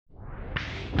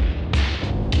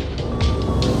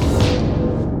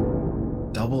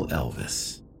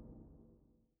this.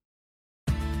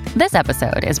 This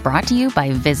episode is brought to you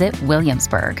by Visit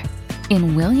Williamsburg.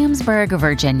 In Williamsburg,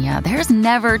 Virginia, there's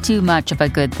never too much of a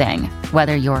good thing.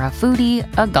 Whether you're a foodie,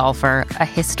 a golfer, a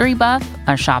history buff,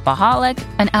 a shopaholic,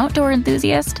 an outdoor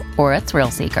enthusiast, or a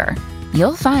thrill seeker,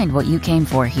 you'll find what you came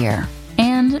for here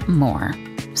and more.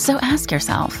 So ask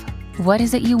yourself, what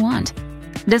is it you want?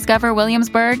 Discover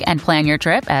Williamsburg and plan your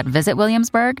trip at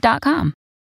visitwilliamsburg.com.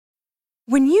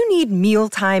 When you need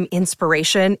mealtime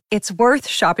inspiration, it's worth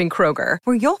shopping Kroger,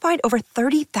 where you'll find over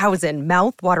 30,000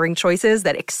 mouth-watering choices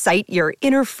that excite your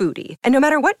inner foodie. And no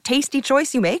matter what tasty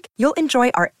choice you make, you'll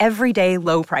enjoy our everyday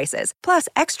low prices, plus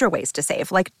extra ways to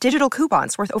save, like digital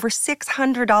coupons worth over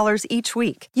 $600 each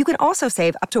week. You can also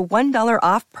save up to $1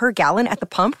 off per gallon at the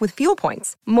pump with fuel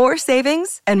points. More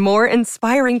savings and more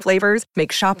inspiring flavors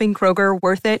make shopping Kroger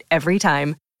worth it every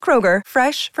time. Kroger,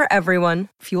 fresh for everyone.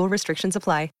 Fuel restrictions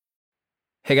apply.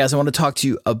 Hey guys, I want to talk to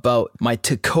you about my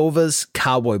Tecovas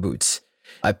cowboy boots.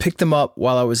 I picked them up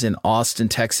while I was in Austin,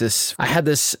 Texas. I had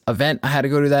this event I had to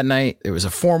go to that night. It was a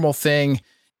formal thing.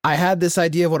 I had this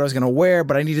idea of what I was going to wear,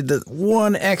 but I needed the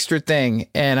one extra thing.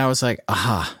 And I was like,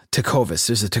 aha, Tecovas.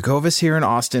 There's a Tecovas here in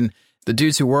Austin. The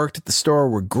dudes who worked at the store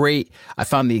were great. I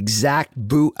found the exact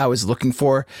boot I was looking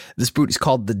for. This boot is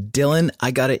called the Dylan.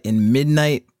 I got it in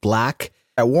midnight black.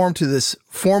 I wore them to this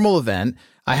formal event.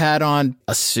 I had on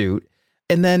a suit.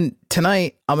 And then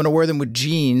tonight, I'm going to wear them with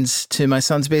jeans to my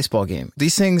son's baseball game.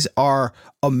 These things are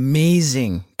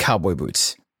amazing cowboy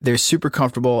boots. They're super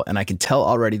comfortable, and I can tell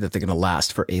already that they're going to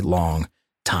last for a long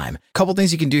time. A couple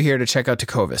things you can do here to check out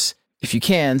Tecovas. If you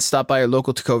can, stop by your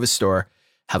local Tecovas store,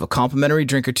 have a complimentary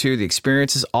drink or two. The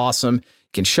experience is awesome. You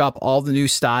can shop all the new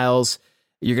styles.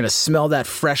 You're going to smell that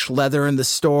fresh leather in the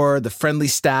store. The friendly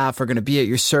staff are going to be at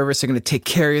your service. They're going to take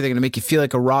care of you. They're going to make you feel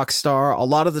like a rock star. A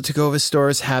lot of the Tecovas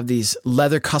stores have these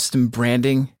leather custom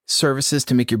branding services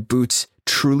to make your boots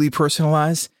truly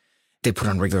personalized. They put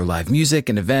on regular live music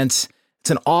and events.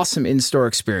 It's an awesome in-store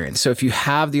experience. So if you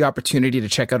have the opportunity to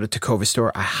check out a Tecovas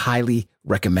store, I highly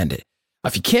recommend it.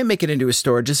 If you can't make it into a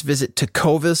store, just visit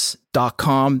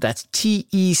tecovas.com. That's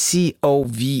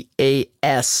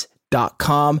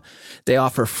Tecovas.com. They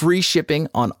offer free shipping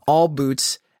on all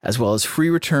boots, as well as free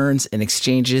returns and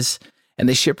exchanges, and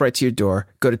they ship right to your door.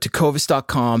 Go to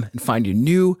tecovas.com and find your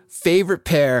new favorite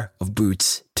pair of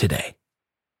boots today.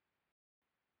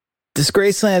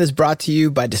 Disgraceland is brought to you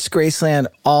by Disgraceland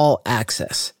All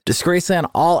Access.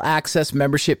 Disgraceland All Access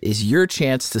membership is your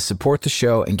chance to support the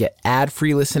show and get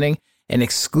ad-free listening, an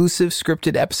exclusive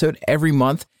scripted episode every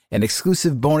month, and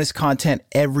exclusive bonus content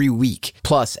every week,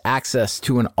 plus access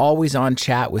to an always-on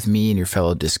chat with me and your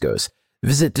fellow discos.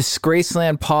 Visit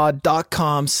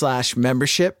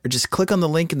disgracelandpod.com/membership or just click on the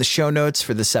link in the show notes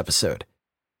for this episode.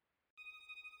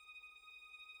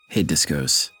 Hey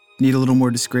discos, need a little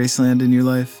more Disgraceland in your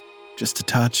life? Just a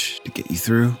touch to get you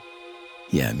through?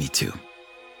 Yeah, me too.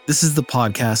 This is the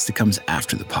podcast that comes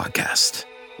after the podcast.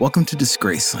 Welcome to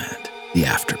Disgraceland, the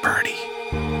after party.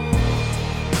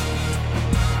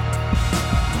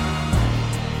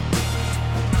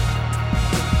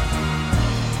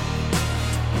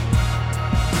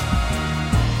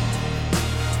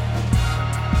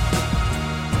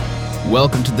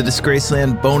 Welcome to the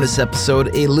Disgraceland bonus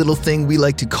episode, a little thing we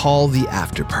like to call the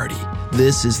after party.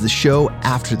 This is the show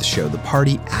after the show, the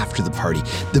party after the party,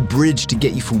 the bridge to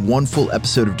get you from one full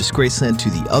episode of Disgraceland to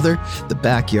the other, the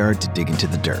backyard to dig into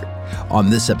the dirt. On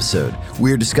this episode,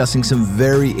 we're discussing some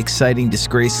very exciting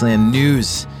Disgraceland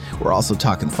news. We're also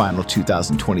talking final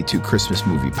 2022 Christmas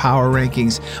movie power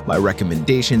rankings, my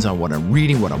recommendations on what I'm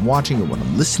reading, what I'm watching, and what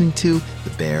I'm listening to,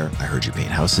 The Bear, I Heard You Paint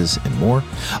Houses, and more.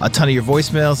 A ton of your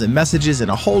voicemails and messages,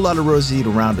 and a whole lot of Rosie to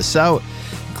round us out,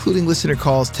 including listener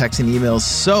calls, texts, and emails.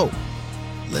 So,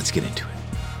 let's get into it.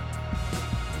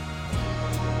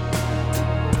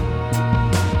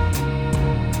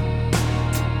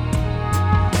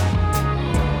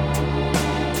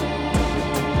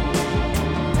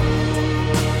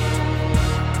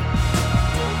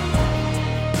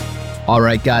 All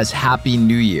right, guys, Happy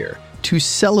New Year. To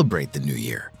celebrate the new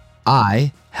year,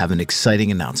 I have an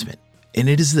exciting announcement, and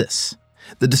it is this.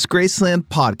 The Disgraceland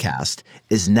podcast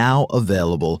is now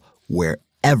available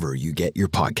wherever you get your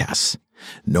podcasts.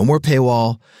 No more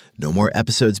paywall, no more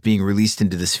episodes being released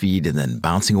into this feed and then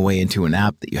bouncing away into an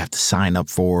app that you have to sign up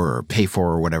for or pay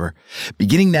for or whatever.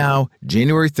 Beginning now,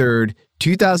 January 3rd,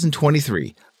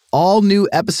 2023, all new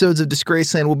episodes of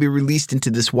Disgraceland will be released into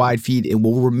this wide feed and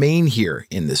will remain here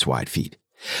in this wide feed.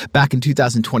 Back in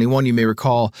 2021, you may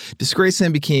recall,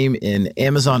 Disgraceland became an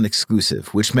Amazon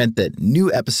exclusive, which meant that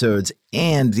new episodes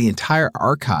and the entire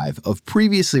archive of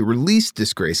previously released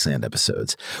Disgraceland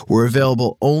episodes were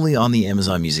available only on the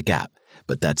Amazon Music app.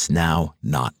 But that's now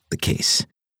not the case.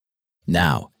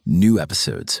 Now, new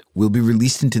episodes will be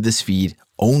released into this feed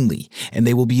only, and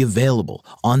they will be available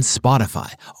on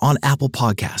Spotify, on Apple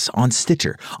Podcasts, on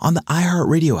Stitcher, on the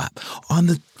iHeartRadio app, on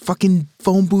the fucking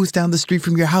phone booth down the street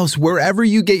from your house, wherever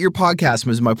you get your podcasts,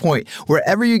 is my point.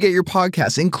 Wherever you get your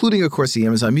podcasts, including, of course, the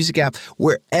Amazon Music app,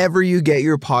 wherever you get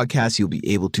your podcasts, you'll be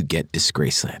able to get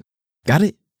Disgraceland. Got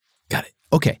it? Got it.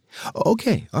 Okay.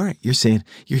 All right. You're saying,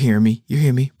 you're hearing me,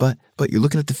 but you're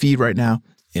looking at the feed right now,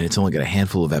 and it's only got a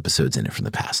handful of episodes in it from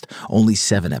the past. Only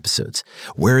 7 episodes.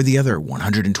 Where are the other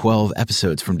 112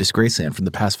 episodes from Disgraceland from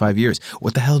the past 5 years?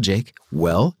 What the hell, Jake?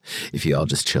 Well, if you all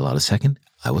just chill out a second,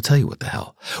 I will tell you what the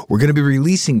hell. We're going to be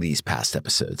releasing these past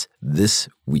episodes this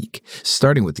week,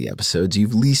 starting with the episodes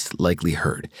you've least likely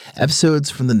heard.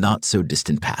 Episodes from the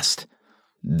not-so-distant past.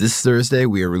 This Thursday,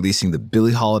 we are releasing the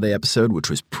Billie Holiday episode, which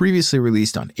was previously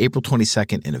released on April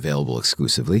 22nd and available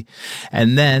exclusively.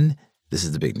 And then, this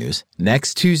is the big news,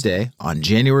 next Tuesday, on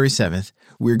January 7th,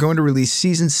 we're going to release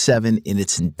Season 7 in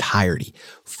its entirety.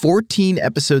 14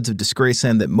 episodes of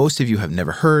Disgraceland that most of you have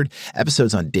never heard.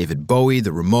 Episodes on David Bowie,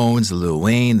 the Ramones, the Lil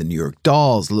Wayne, the New York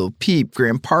Dolls, Lil Peep,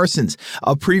 Graham Parsons.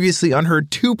 A previously unheard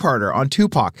two-parter on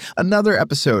Tupac. Another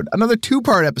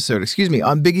two-part episode,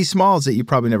 on Biggie Smalls that you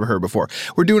probably never heard before.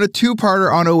 We're doing a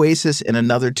two-parter on Oasis and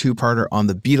another two-parter on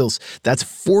the Beatles. That's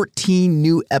 14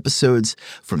 new episodes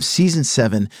from Season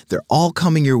 7. They're all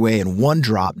coming your way in one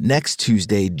drop next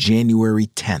Tuesday, January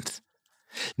 10th.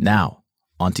 Now,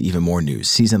 on to even more news.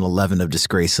 Season 11 of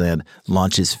Disgraceland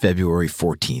launches February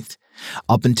 14th.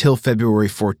 Up until February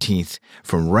 14th,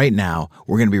 from right now,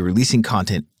 we're going to be releasing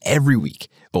content every week.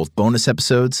 Both bonus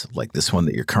episodes, like this one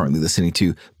that you're currently listening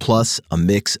to, plus a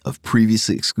mix of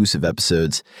previously exclusive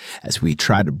episodes as we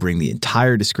try to bring the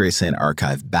entire Disgraceland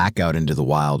archive back out into the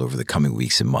wild over the coming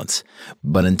weeks and months.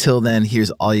 But until then,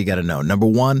 here's all you got to know. Number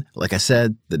 1, like I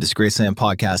said, the Disgraceland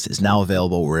podcast is now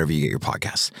available wherever you get your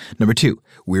podcasts. Number 2,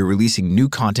 we're releasing new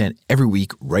content every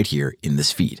week right here in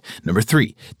this feed. Number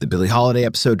 3, the Billie Holiday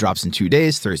episode drops in 2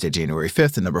 days, Thursday, January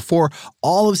 5th. And number 4,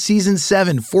 all of Season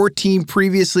 7, 14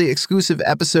 previously exclusive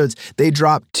episodes, they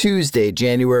drop Tuesday,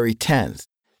 January 10th.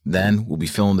 Then we'll be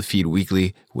filling the feed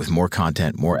weekly with more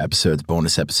content, more episodes,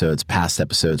 bonus episodes, past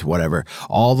episodes, whatever,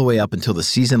 all the way up until the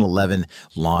Season 11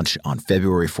 launch on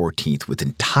February 14th with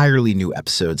entirely new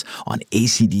episodes on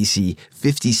AC/DC,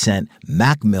 50 Cent,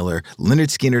 Mac Miller,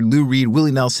 Lynyrd Skynyrd, Lou Reed,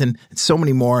 Willie Nelson, and so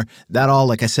many more. That all,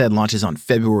 like I said, launches on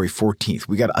February 14th.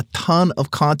 We got a ton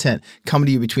of content coming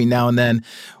to you between now and then.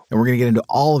 And we're going to get into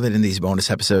all of it in these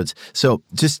bonus episodes. So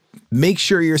just make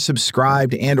sure you're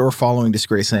subscribed and or following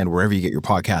Disgraceland wherever you get your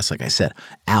podcasts. Like I said,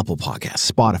 Apple Podcasts,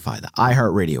 Spotify, the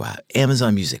iHeartRadio app,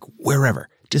 Amazon Music, wherever.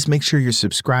 Just make sure you're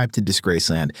subscribed to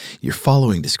Disgraceland. You're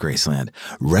following Disgraceland.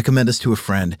 Recommend us to a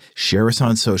friend. Share us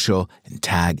on social and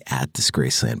tag at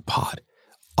Disgraceland Pod.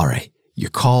 All right. Your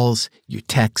calls, your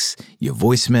texts, your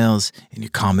voicemails, and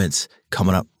your comments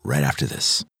coming up right after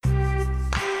this.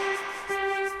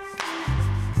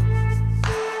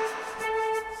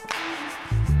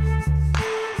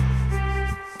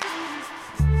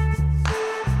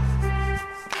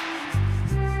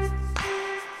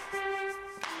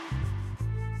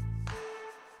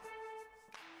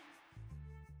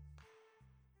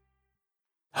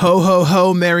 Ho, ho,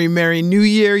 ho, merry, merry new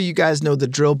year. You guys know the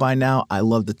drill by now. I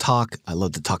love to talk. I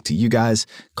love to talk to you guys.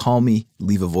 Call me,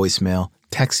 leave a voicemail,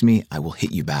 text me. I will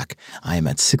hit you back. I am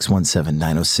at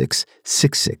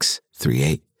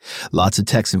 617-906-6638. Lots of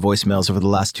texts and voicemails over the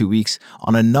last 2 weeks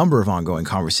on a number of ongoing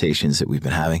conversations that we've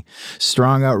been having.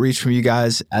 Strong outreach from you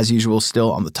guys, as usual,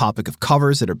 still on the topic of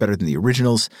covers that are better than the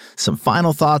originals. Some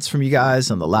final thoughts from you guys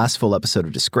on the last full episode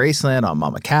of Disgraceland on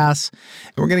Mama Cass.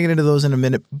 And we're going to get into those in a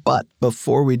minute. But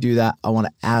before we do that, I want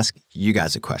to ask you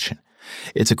guys a question.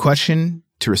 It's a question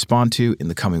to respond to in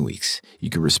the coming weeks.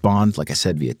 You can respond, like I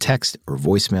said, via text or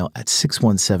voicemail at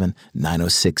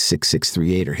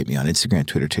 617-906-6638 or hit me on Instagram,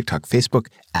 Twitter, TikTok, Facebook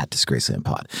at Disgraceland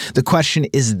Pod. The question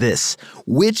is this: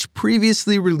 which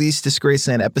previously released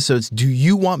Disgraceland episodes do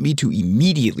you want me to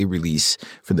immediately release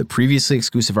from the previously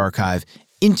exclusive archive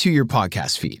into your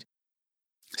podcast feed?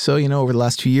 So, over the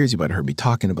last 2 years, you might have heard me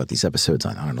talking about these episodes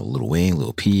on, Lil Wayne,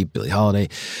 Lil Peep, Billie Holiday,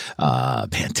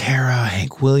 Pantera,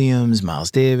 Hank Williams,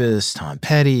 Miles Davis, Tom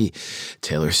Petty,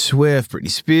 Taylor Swift,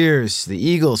 Britney Spears, the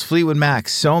Eagles, Fleetwood Mac,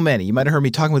 so many. You might have heard me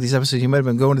talking about these episodes. You might have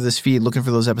been going to this feed looking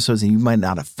for those episodes and you might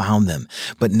not have found them.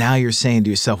 But now you're saying to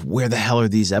yourself, where the hell are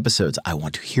these episodes? I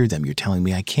want to hear them. You're telling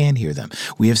me I can hear them.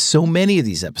 We have so many of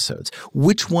these episodes.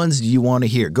 Which ones do you want to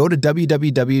hear? Go to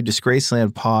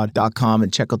www.disgracelandpod.com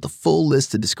and check out the full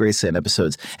list of Disgraceland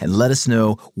episodes and let us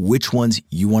know which ones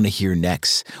you want to hear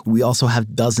next. We also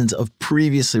have dozens of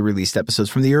previously released episodes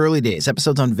from the early days,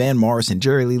 episodes on Van Morrison,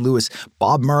 Jerry Lee Lewis,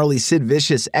 Bob Marley, Sid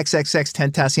Vicious,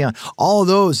 XXXTentacion. All of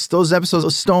those episodes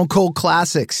are stone cold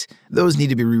classics. Those need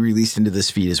to be re-released into this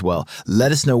feed as well.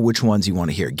 Let us know which ones you want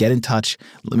to hear. Get in touch.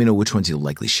 Let me know which ones you'll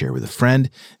likely share with a friend.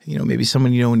 Maybe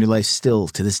someone you know in your life still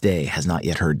to this day has not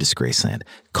yet heard Disgraceland.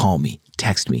 Call me,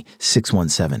 text me,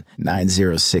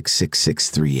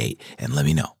 617-906-6638, and let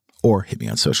me know. Or hit me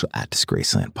on social at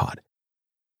DisgracelandPod.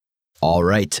 All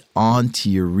right, on to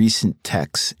your recent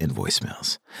texts and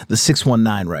voicemails. The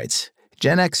 619 writes,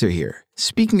 Gen Xer here.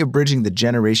 Speaking of bridging the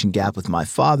generation gap with my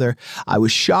father, I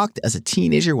was shocked as a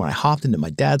teenager when I hopped into my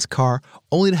dad's car,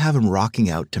 only to have him rocking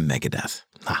out to Megadeth.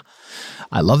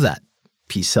 I love that.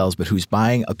 Peace sells, but who's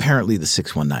buying? Apparently the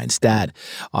 619's dad.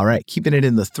 All right, keeping it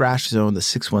in the thrash zone, the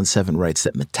 617 writes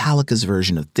that Metallica's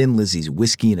version of Thin Lizzy's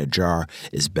Whiskey in a Jar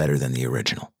is better than the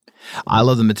original. I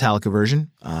love the Metallica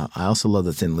version. I also love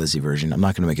the Thin Lizzy version. I'm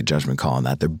not going to make a judgment call on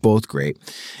that. They're both great.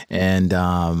 And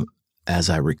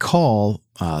as I recall,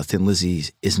 Thin Lizzy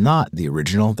is not the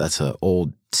original. That's an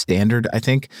old standard, I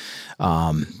think.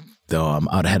 Though I'm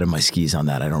out ahead of my skis on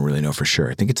that. I don't really know for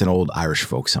sure. I think it's an old Irish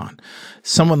folk song.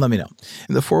 Someone let me know.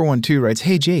 And the 412 writes,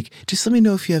 hey, Jake, just let me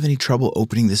know if you have any trouble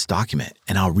opening this document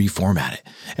and I'll reformat it.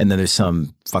 And then there's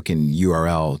some fucking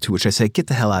URL to which I say, get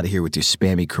the hell out of here with your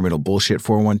spammy criminal bullshit,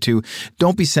 412.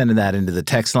 Don't be sending that into the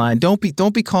text line. Don't be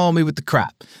calling me with the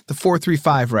crap. The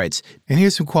 435 writes, and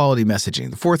here's some quality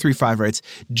messaging. The 435 writes,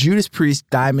 Judas Priest,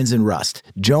 Diamonds and Rust.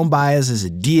 Joan Baez is a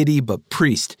deity, but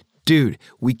priest. Dude,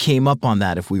 we came up on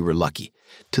that if we were lucky.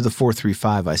 To the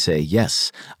 435, I say,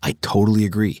 yes, I totally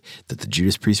agree that the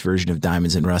Judas Priest version of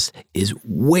Diamonds and Rust is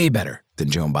way better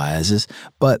than Joan Baez's,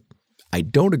 but I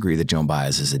don't agree that Joan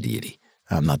Baez is a deity.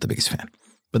 I'm not the biggest fan,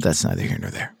 but that's neither here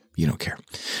nor there. You don't care.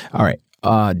 All right,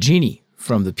 Jeannie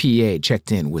from the PA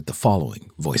checked in with the following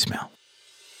voicemail.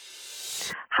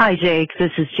 Hi, Jake.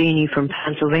 This is Jeannie from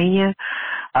Pennsylvania.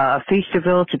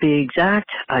 Feasterville, to be exact.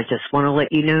 I just want to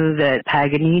let you know that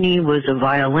Paganini was a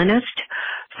violinist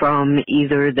from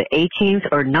either the 18th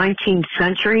or 19th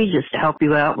century, just to help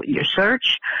you out with your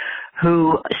search,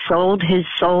 who sold his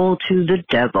soul to the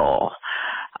devil.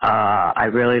 I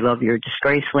really love your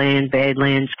Disgraceland,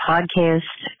 Badlands podcast.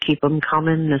 Keep them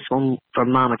coming. This one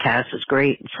from Mama Cass is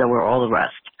great, and so are all the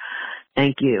rest.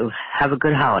 Thank you. Have a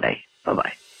good holiday.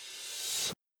 Bye-bye.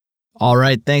 All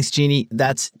right. Thanks, Jeannie.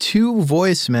 That's 2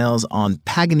 voicemails on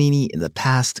Paganini in the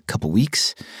past couple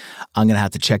weeks. I'm going to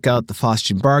have to check out the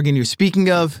Faustian bargain you're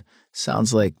speaking of.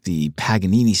 Sounds like the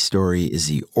Paganini story is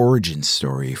the origin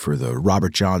story for the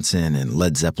Robert Johnson and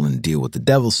Led Zeppelin Deal with the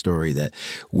Devil story that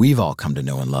we've all come to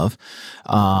know and love.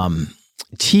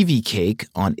 TV Cake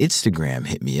on Instagram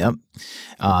hit me up,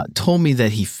 told me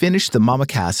that he finished the Mama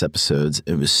Cass episodes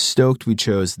and was stoked we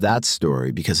chose that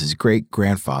story because his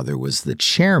great-grandfather was the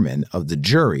chairman of the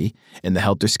jury in the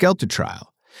Helter Skelter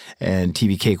trial. And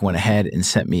TV Cake went ahead and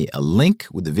sent me a link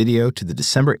with the video to the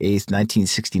December 8th,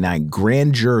 1969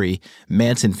 grand jury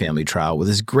Manson family trial with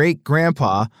his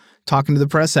great-grandpa talking to the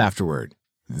press afterward.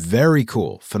 Very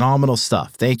cool. Phenomenal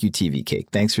stuff. Thank you, TV Cake.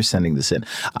 Thanks for sending this in.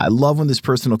 I love when there's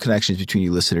personal connections between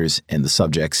you listeners and the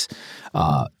subjects.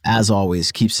 As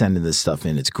always, keep sending this stuff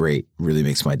in. It's great. Really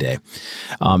makes my day.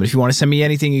 If you want to send me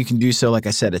anything, you can do so, like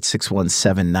I said, at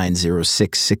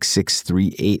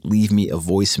 617-906-6638. Leave me a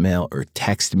voicemail or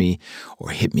text me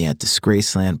or hit me at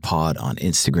Disgraceland Pod on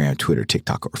Instagram, Twitter,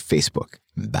 TikTok, or Facebook.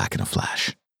 I'm back in a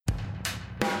flash.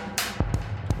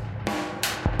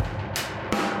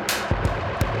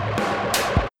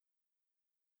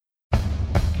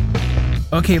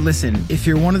 Okay, listen, if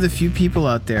you're one of the few people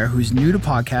out there who's new to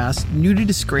podcasts, new to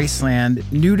Disgraceland,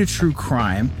 new to true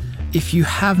crime, if you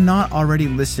have not already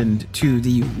listened to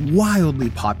the wildly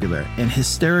popular and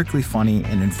hysterically funny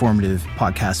and informative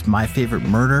podcast, My Favorite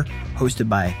Murder, hosted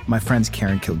by my friends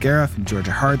Karen Kilgariff and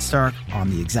Georgia Hardstark on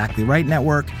the Exactly Right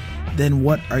Network, then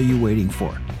what are you waiting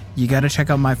for? You got to check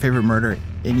out My Favorite Murder.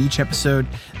 In each episode,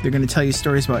 they're going to tell you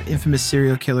stories about infamous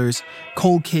serial killers,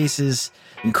 cold cases,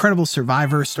 incredible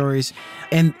survivor stories.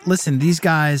 And listen, these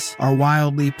guys are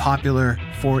wildly popular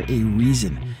for a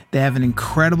reason. They have an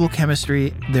incredible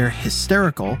chemistry. They're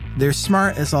hysterical. They're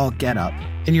smart as all get up.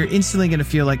 And you're instantly going to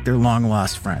feel like they're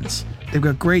long-lost friends. They've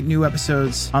got great new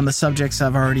episodes on the subjects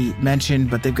I've already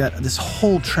mentioned, but they've got this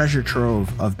whole treasure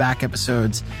trove of back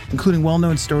episodes, including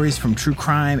well-known stories from true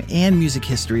crime and music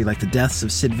history, like the deaths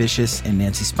of Sid Vicious and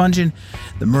Nancy Spungen,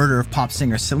 the murder of pop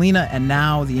singer Selena, and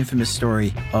now the infamous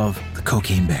story of the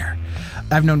Cocaine Bear.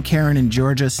 I've known Karen and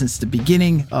Georgia since the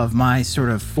beginning of my sort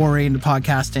of foray into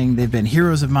podcasting. They've been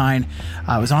heroes of mine.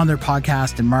 I was on their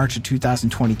podcast in March of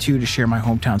 2022 to share my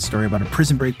hometown story about a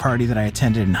prison break party that I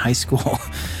attended in high school.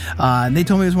 And they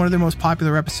told me it was one of their most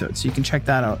popular episodes, so you can check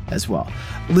that out as well.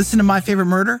 Listen to My Favorite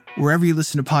Murder wherever you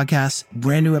listen to podcasts.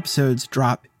 Brand new episodes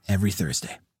drop every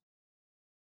Thursday.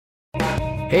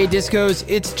 Hey Discos,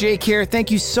 it's Jake here. Thank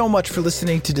you so much for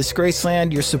listening to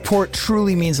Disgraceland. Your support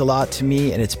truly means a lot to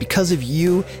me, and it's because of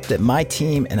you that my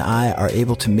team and I are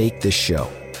able to make this show.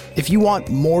 If you want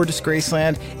more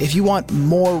Disgraceland, if you want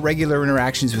more regular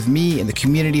interactions with me and the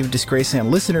community of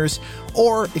Disgraceland listeners,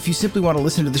 or if you simply want to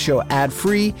listen to the show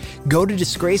ad-free, go to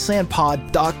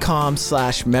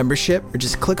disgracelandpod.com/membership or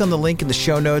just click on the link in the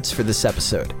show notes for this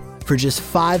episode. For just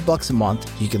 $5 a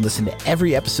month, you can listen to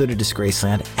every episode of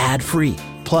Disgraceland ad-free.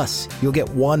 Plus, you'll get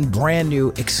one brand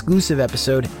new exclusive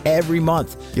episode every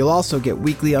month. You'll also get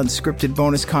weekly unscripted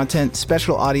bonus content,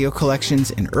 special audio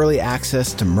collections, and early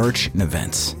access to merch and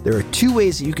events. There are 2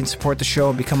 ways that you can support the show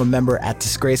and become a member at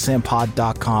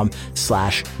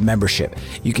disgracelandpod.com/membership.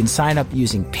 You can sign up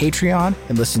using Patreon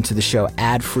and listen to the show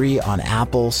ad-free on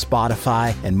Apple,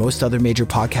 Spotify, and most other major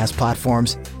podcast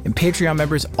platforms. And Patreon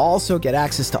members also get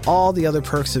access to all the other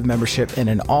perks of membership and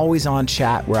an always-on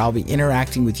chat where I'll be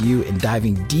interacting with you and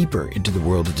diving deeper into the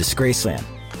world of Disgraceland.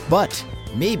 But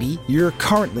maybe you're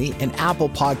currently an Apple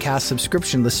Podcast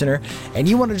subscription listener and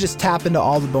you want to just tap into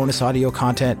all the bonus audio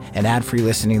content and ad-free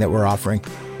listening that we're offering.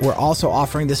 We're also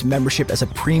offering this membership as a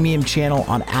premium channel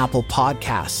on Apple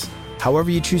Podcasts.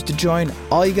 However you choose to join,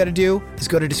 all you got to do is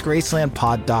go to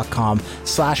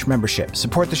disgracelandpod.com/membership.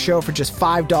 Support the show for just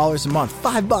 $5 a month,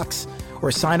 $5,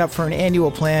 or sign up for an annual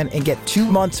plan and get 2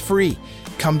 months free.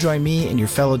 Come join me and your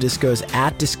fellow discos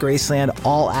at Disgraceland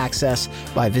All Access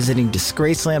by visiting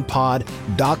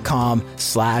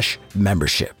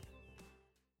disgracelandpod.com/membership.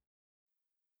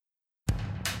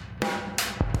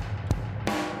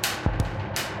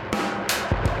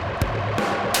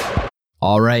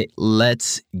 All right,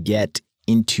 let's get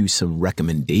into some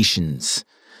recommendations.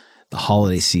 The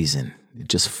holiday season, it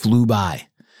just flew by.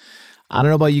 I don't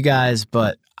know about you guys,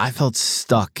 but I felt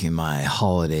stuck in my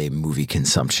holiday movie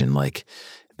consumption. Like,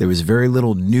 there was very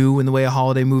little new in the way of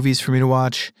holiday movies for me to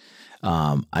watch.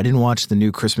 I didn't watch the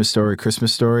new Christmas Story.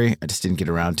 I just didn't get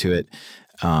around to it.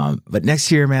 But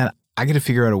next year, man, I got to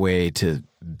figure out a way to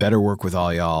better work with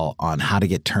all y'all on how to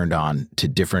get turned on to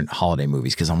different holiday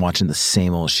movies, because I'm watching the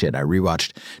same old shit. I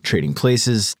rewatched Trading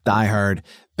Places, Die Hard,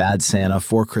 Bad Santa,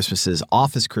 Four Christmases,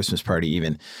 Office Christmas Party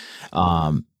even.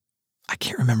 I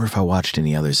can't remember if I watched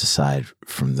any others aside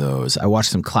from those. I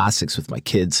watched some classics with my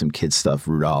kids, some kids stuff,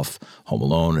 Rudolph, Home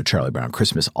Alone, A Charlie Brown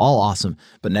Christmas, all awesome.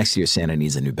 But next year, Santa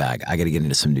needs a new bag. I got to get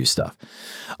into some new stuff.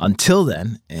 Until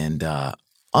then, and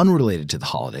unrelated to the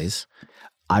holidays,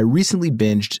 I recently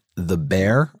binged The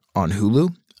Bear on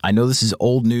Hulu. I know this is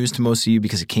old news to most of you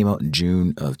because it came out in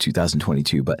June of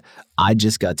 2022, but I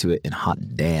just got to it and hot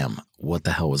damn, what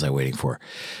the hell was I waiting for?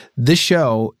 This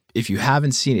show, if you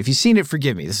haven't seen it, if you've seen it,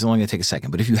 forgive me, this is only going to take a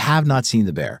second, but if you have not seen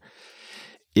The Bear,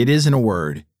 it is, in a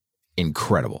word,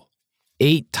 incredible.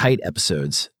 8 tight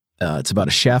episodes. It's about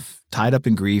a chef tied up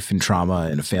in grief and trauma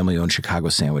in a family-owned Chicago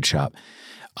sandwich shop.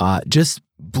 Just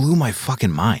blew my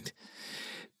fucking mind.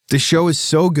 The show is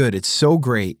so good. It's so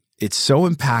great. It's so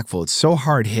impactful. It's so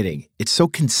hard-hitting. It's so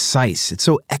concise. It's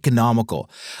so economical.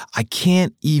 I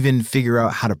can't even figure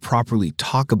out how to properly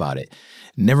talk about it.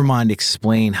 Never mind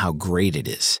explain how great it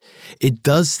is. It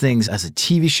does things as a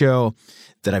TV show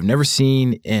that I've never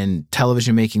seen in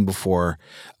television making before.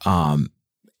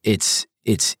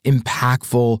 It's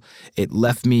impactful. It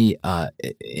left me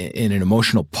in an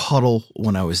emotional puddle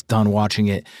when I was done watching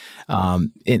it.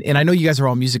 And I know you guys are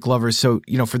all music lovers, so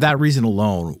for that reason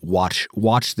alone, watch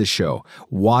the show.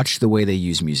 Watch the way they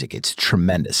use music. It's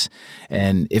tremendous.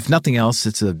 And if nothing else,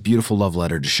 it's a beautiful love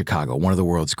letter to Chicago, one of the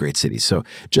world's great cities. So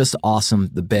just awesome.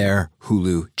 The Bear,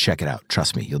 Hulu, check it out.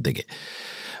 Trust me, you'll dig it.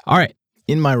 All right,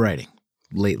 in my writing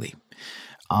lately,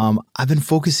 I've been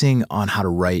focusing on how to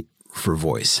write for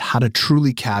voice, how to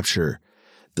truly capture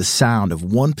the sound of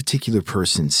one particular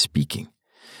person speaking,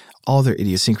 all their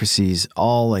idiosyncrasies,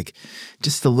 all like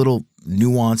just the little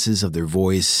nuances of their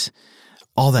voice,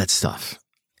 all that stuff.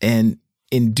 And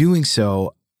in doing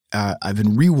so, I've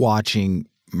been rewatching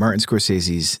Martin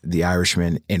Scorsese's The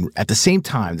Irishman, and at the same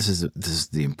time, this is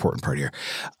the important part here.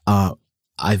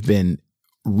 I've been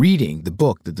reading the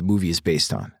book that the movie is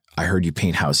based on. I Heard You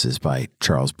Paint Houses by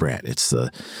Charles Brandt. It's the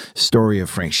story of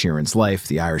Frank Sheeran's life,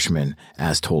 The Irishman,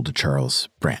 as told to Charles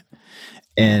Brandt.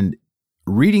 And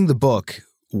reading the book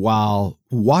while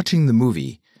watching the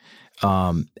movie,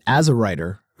 as a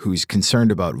writer who's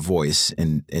concerned about voice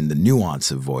and the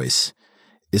nuance of voice,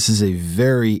 this is a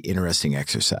very interesting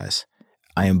exercise.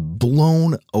 I am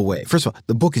blown away. First of all,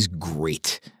 the book is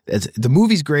great. The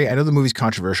movie's great. I know the movie's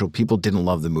controversial. People didn't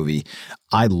love the movie.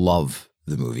 I love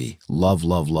the movie. Love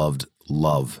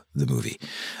the movie.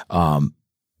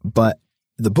 But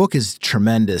the book is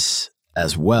tremendous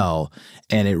as well,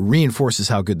 and it reinforces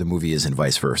how good the movie is and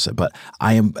vice versa. But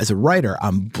as a writer,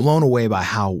 I'm blown away by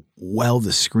how well the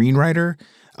screenwriter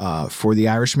for The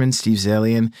Irishman, Steve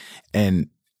Zalian, and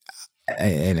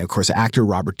of course actor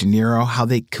Robert De Niro, how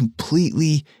they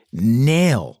completely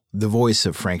nail the voice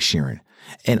of Frank Sheeran.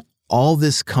 And all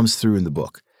this comes through in the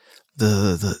book.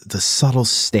 The subtle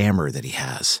stammer that he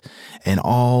has and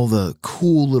all the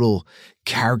cool little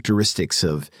characteristics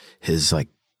of his like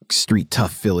street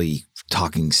tough Philly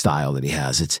talking style that he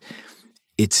has.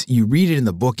 It's you read it in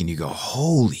the book and you go,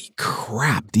 holy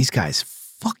crap, these guys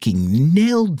fucking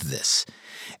nailed this.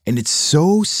 And it's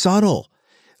so subtle.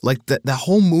 Like the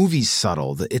whole movie's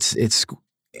subtle. It's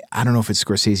I don't know if it's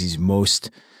Scorsese's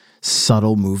most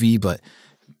subtle movie, but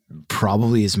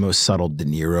probably his most subtle De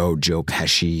Niro, Joe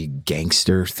Pesci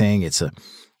gangster thing. It's a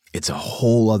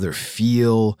whole other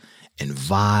feel and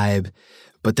vibe.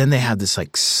 But then they have this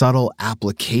like subtle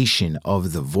application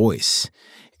of the voice.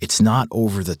 It's not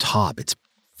over the top. It's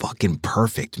fucking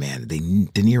perfect, man. De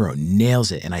Niro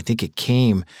nails it. And I think it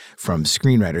came from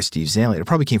screenwriter Steve Zalian. It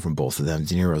probably came from both of them.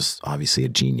 De Niro's obviously a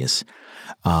genius.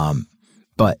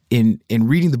 But in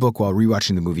reading the book while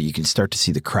rewatching the movie, you can start to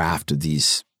see the craft of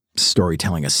these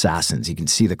storytelling assassins. You can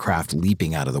see the craft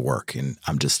leaping out of the work. And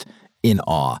I'm just in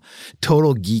awe.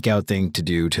 Total geek out thing to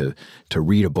do, to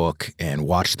read a book and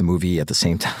watch the movie at the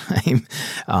same time.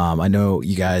 I know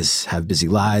you guys have busy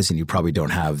lives and you probably don't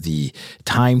have the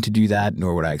time to do that,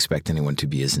 nor would I expect anyone to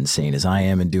be as insane as I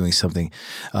am in doing something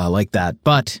like that.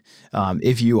 But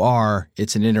if you are,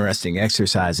 it's an interesting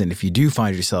exercise. And if you do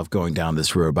find yourself going down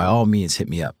this road, by all means, hit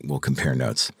me up. We'll compare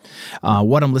notes.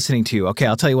 What I'm listening to. Okay,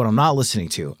 I'll tell you what I'm not listening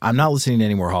to. I'm not listening to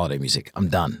any more holiday music. I'm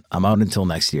done. I'm out until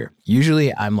next year.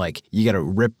 Usually I'm like, you got to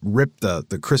rip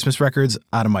the Christmas records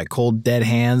out of my cold, dead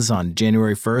hands on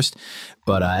January 1st.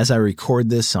 But as I record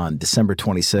this on December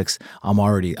 26th,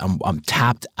 I'm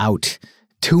tapped out.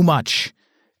 Too much.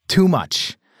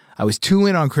 I was too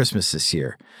in on Christmas this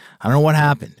year. I don't know what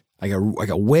happened. I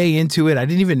got way into it. I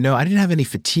didn't even know. I didn't have any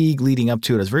fatigue leading up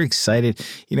to it. I was very excited.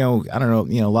 I don't know.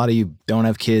 A lot of you don't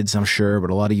have kids, I'm sure, but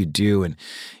a lot of you do. And,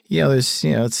 there's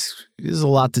a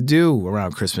lot to do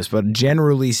around Christmas. But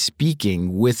generally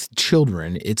speaking, with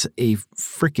children, it's a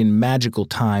freaking magical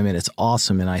time and it's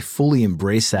awesome. And I fully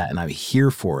embrace that and I'm here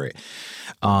for it.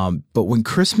 But when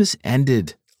Christmas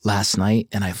ended last night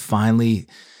and I finally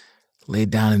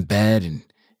laid down in bed and,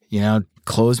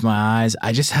 closed my eyes,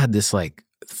 I just had this like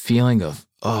feeling of,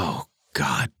 oh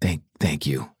God, thank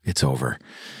you. It's over.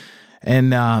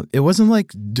 And it wasn't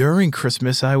like during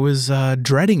Christmas I was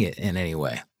dreading it in any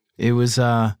way. It was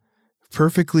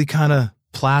perfectly kind of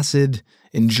placid,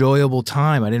 enjoyable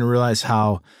time. I didn't realize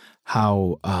how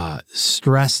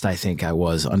stressed I think I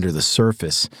was under the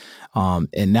surface.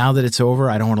 And now that it's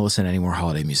over, I don't want to listen to any more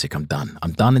holiday music. I'm done.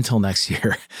 I'm done until next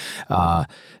year.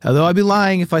 Although I'd be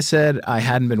lying if I said I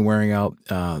hadn't been wearing out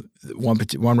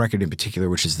one record in particular,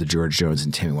 which is the George Jones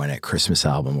and Tammy Wynette Christmas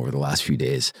album over the last few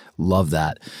days. Love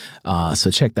that. So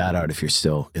check that out if you're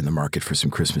still in the market for some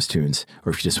Christmas tunes,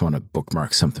 or if you just want to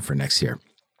bookmark something for next year.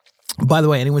 By the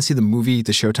way, anyone see the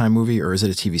Showtime movie, or is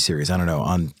it a TV series? I don't know,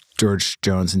 on George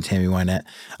Jones and Tammy Wynette.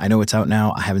 I know it's out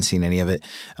now. I haven't seen any of it.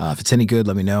 If it's any good,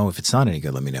 let me know. If it's not any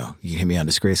good, let me know. You can hit me on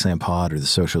Disgraceland Pod or the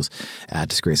socials at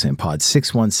Disgraceland Pod,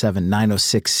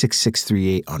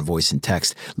 617-906-6638 on voice and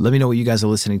text. Let me know what you guys are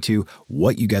listening to,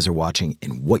 what you guys are watching,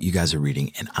 and what you guys are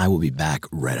reading, and I will be back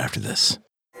right after this.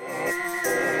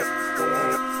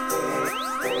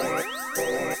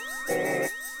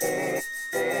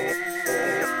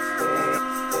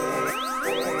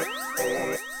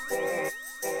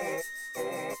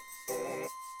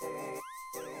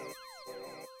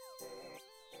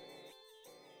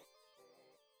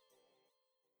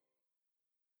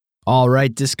 All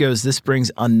right, Discos, this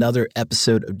brings another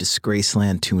episode of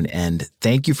Disgraceland to an end.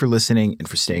 Thank you for listening and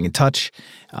for staying in touch.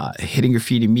 Hitting your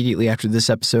feed immediately after this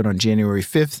episode on January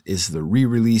 5th is the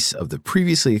re-release of the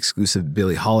previously exclusive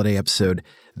Billie Holiday episode.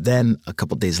 Then, a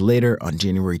couple days later, on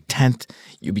January 10th,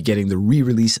 you'll be getting the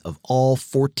re-release of all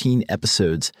 14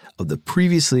 episodes of the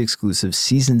previously exclusive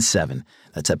Season 7.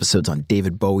 That's episodes on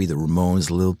David Bowie, the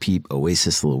Ramones, Lil Peep,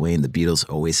 Oasis, Lil Wayne, the Beatles,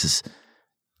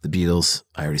 the Beatles,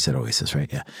 I already said Oasis,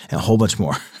 right? Yeah. And a whole bunch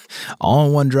more. All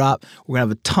in one drop. We're going to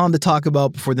have a ton to talk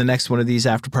about before the next one of these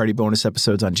after party bonus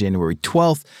episodes on January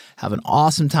 12th. Have an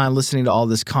awesome time listening to all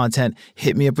this content.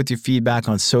 Hit me up with your feedback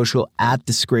on social at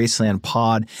Disgraceland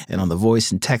Pod and on the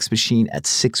voice and text machine at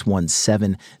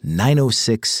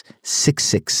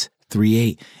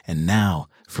 617-906-6638. And now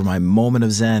for my moment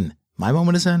of zen. My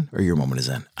moment of zen or your moment of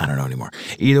zen? I don't know anymore.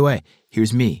 Either way,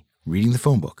 here's me reading the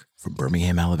phone book from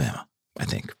Birmingham, Alabama. I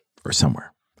think, or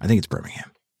somewhere. I think it's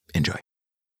Birmingham. Enjoy.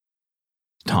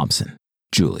 Thompson,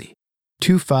 Julie,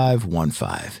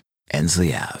 2515,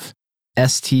 Ensley Ave,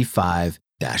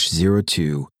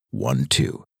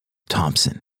 ST5-0212.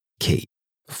 Thompson, Kate,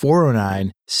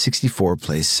 409 64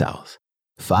 Place South,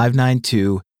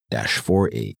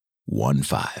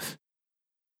 592-4815.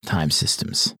 Time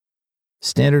Systems,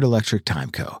 Standard Electric Time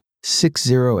Co.,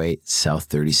 608 South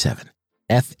 37,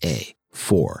 FA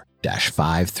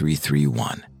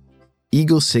 4-5331.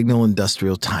 Eagle Signal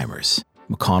Industrial Timers,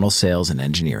 McConnell Sales and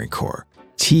Engineering Corps,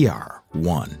 TR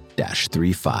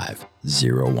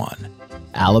 1-3501.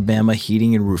 Alabama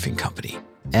Heating and Roofing Company,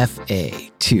 FA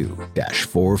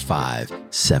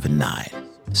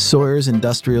 2-4579. Sawyer's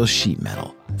Industrial Sheet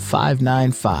Metal,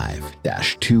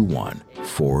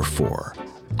 595-2144.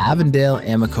 Avondale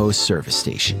Amico Service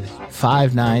Station,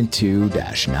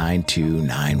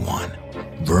 592-9291.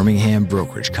 Birmingham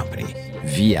Brokerage Company,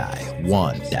 VI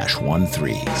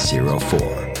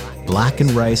 1-1304. Black &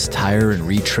 Rice Tire and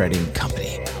Retreading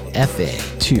Company, FA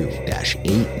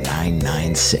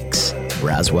 2-8996.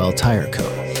 Braswell Tire Co.,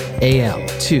 AL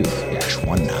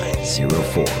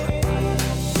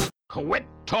 2-1904. Quit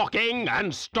talking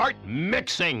and start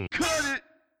mixing. Cut it!